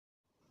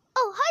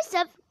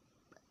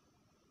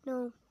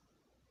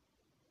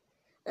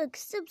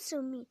accepts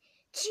on me.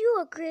 Do you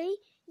agree?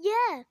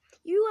 Yeah,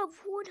 you have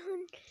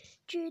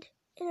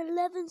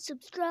 111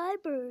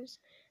 subscribers.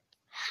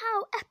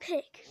 How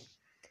epic!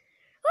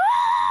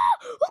 Ah!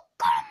 Oh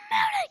God, I'm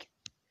melting!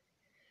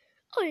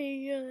 I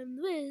am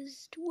the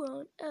best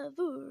one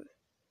ever.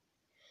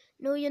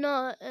 No, you're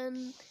not.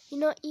 You're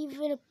not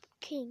even a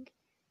king.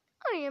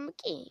 I am a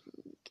king.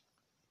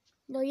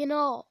 No, you're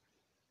not.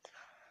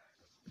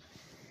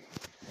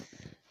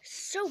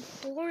 So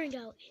boring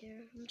out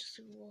here. I'm just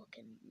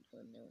walking.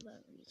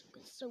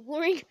 It's so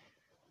boring.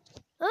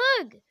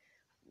 Ugh!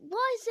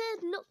 Why is there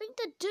nothing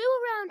to do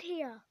around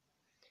here?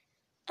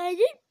 I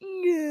don't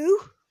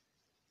know.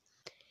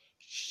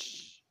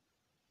 Shh.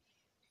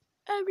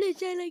 I'm gonna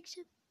say like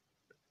Shep.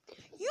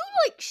 You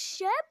like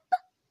Shep?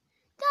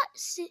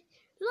 That's it.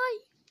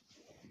 Like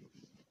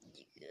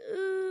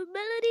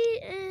Melody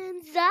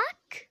and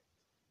Zach.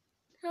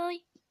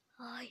 Hi.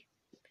 Hi.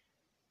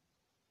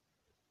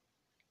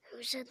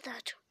 Who said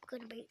that? I'm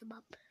gonna beat them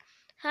up.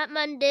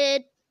 Hatman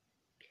did.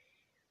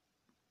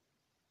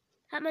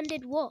 Hatman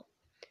did what?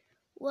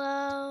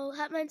 Well,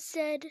 Hatman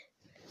said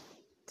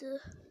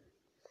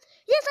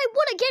yes, I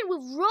won again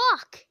with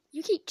rock.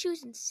 You keep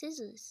choosing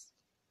scissors.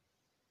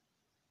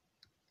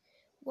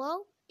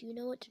 Well, do you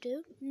know what to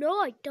do? No,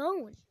 I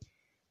don't.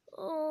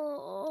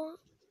 Oh,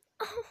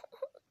 blood.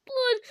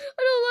 I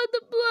don't want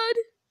the blood.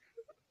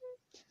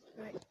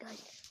 Alright,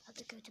 guys, I have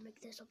to go to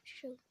make this up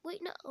show.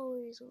 Wait, no.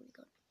 Oh, it's already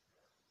gone.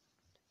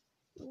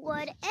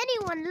 Would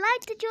anyone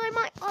like to join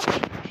my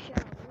object show?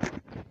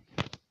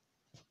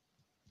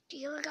 Do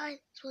you guys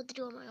want to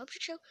join my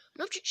object show?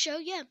 An object show,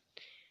 yeah.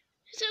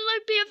 Is it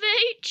like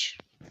BFH?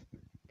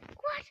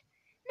 What?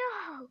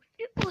 No,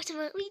 you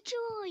automatically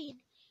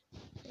join.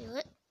 Wait,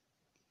 what?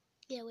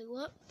 Yeah, wait,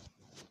 what?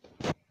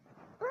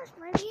 Let's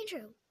play the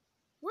intro.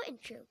 What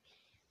intro?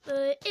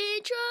 The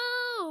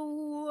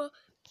intro!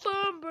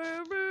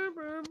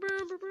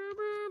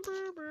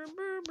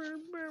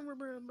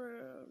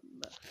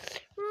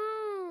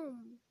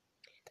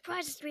 The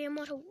prize is 3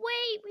 immortal.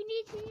 Wait, we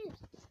need these.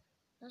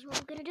 That's what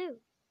we're gonna do.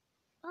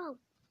 Oh.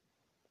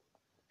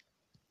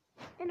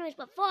 Anyways,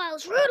 my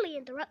file's rudely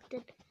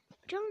interrupted.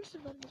 Jones,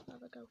 let this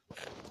mother go.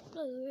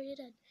 No, you're already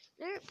dead.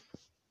 Nope.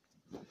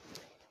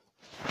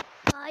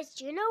 Guys,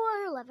 do you know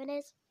where 11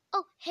 is?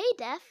 Oh, hey,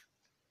 Def.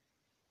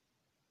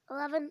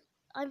 11,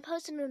 I'm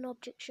posting an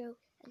object show.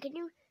 And can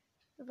you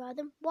revive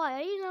them? Why,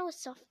 are you now a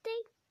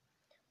softie?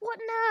 What?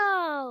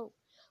 No!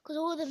 Because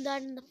all of them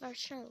died in the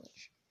first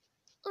challenge.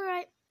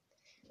 Alright.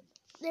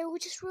 They will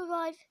just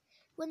revive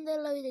when the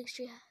loading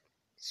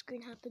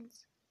screen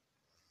happens.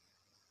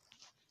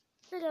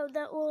 No,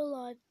 they're all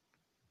alive.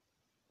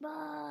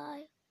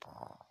 Bye.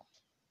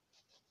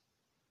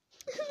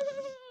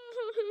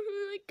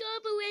 I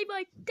can't believe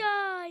I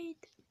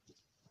died.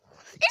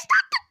 Is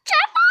that the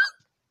devil?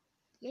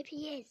 Yep,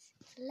 he is.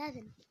 It's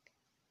 11.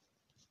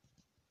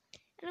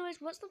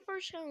 Anyways, what's the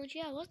first challenge?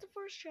 Yeah, what's the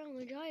first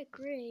challenge? I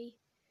agree.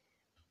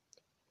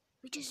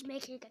 We just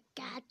make it a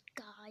god,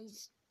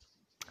 guys.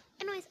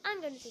 Anyways,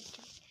 I'm going to do the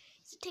challenge.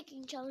 It's a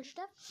ticking challenge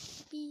stuff.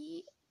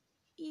 Be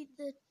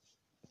either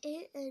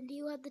it and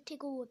you have the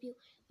tickle with you.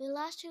 The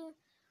last two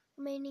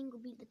remaining will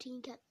be the team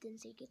captain,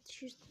 so you get to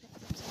choose the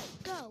captain. So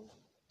go.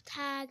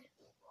 Tag.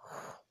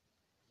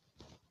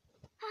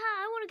 Haha,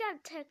 I want to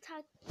get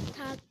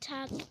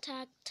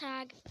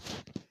tag.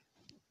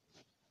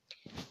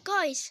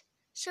 Guys,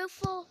 so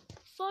far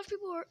 5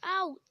 people are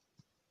out.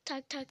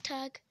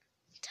 Tag.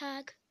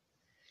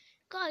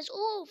 Guys,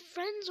 all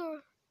friends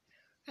are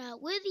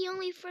out. We're the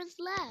only friends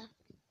left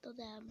of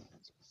them.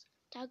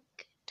 Tag.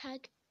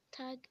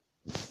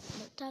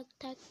 No,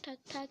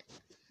 tag.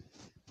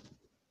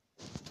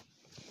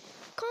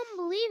 Can't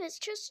believe it's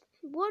just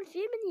one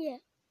human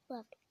here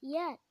left.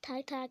 Yeah,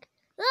 tag.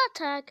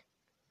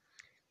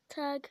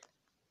 Tag.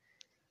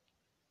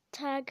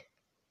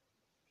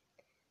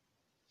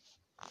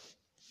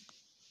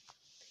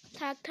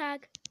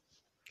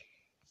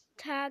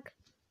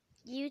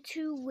 You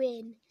two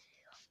win.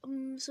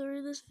 I'm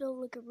sorry this felt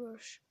like a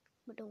rush,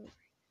 but don't worry.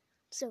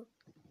 So,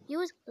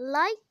 use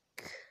like,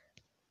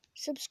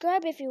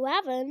 subscribe if you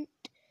haven't,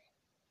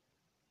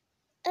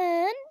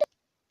 and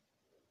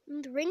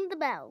ring the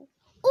bell.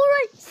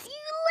 Alright, see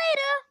you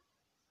later!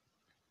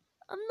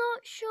 I'm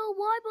not sure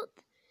why, but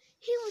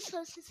he was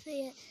supposed to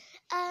say it.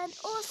 And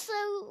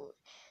also,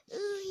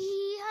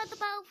 he had the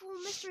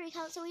Battle mystery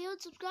account, so he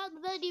unsubscribed,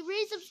 and then he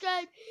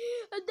resubscribed,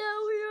 and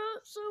now we're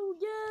up, so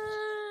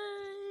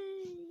yay!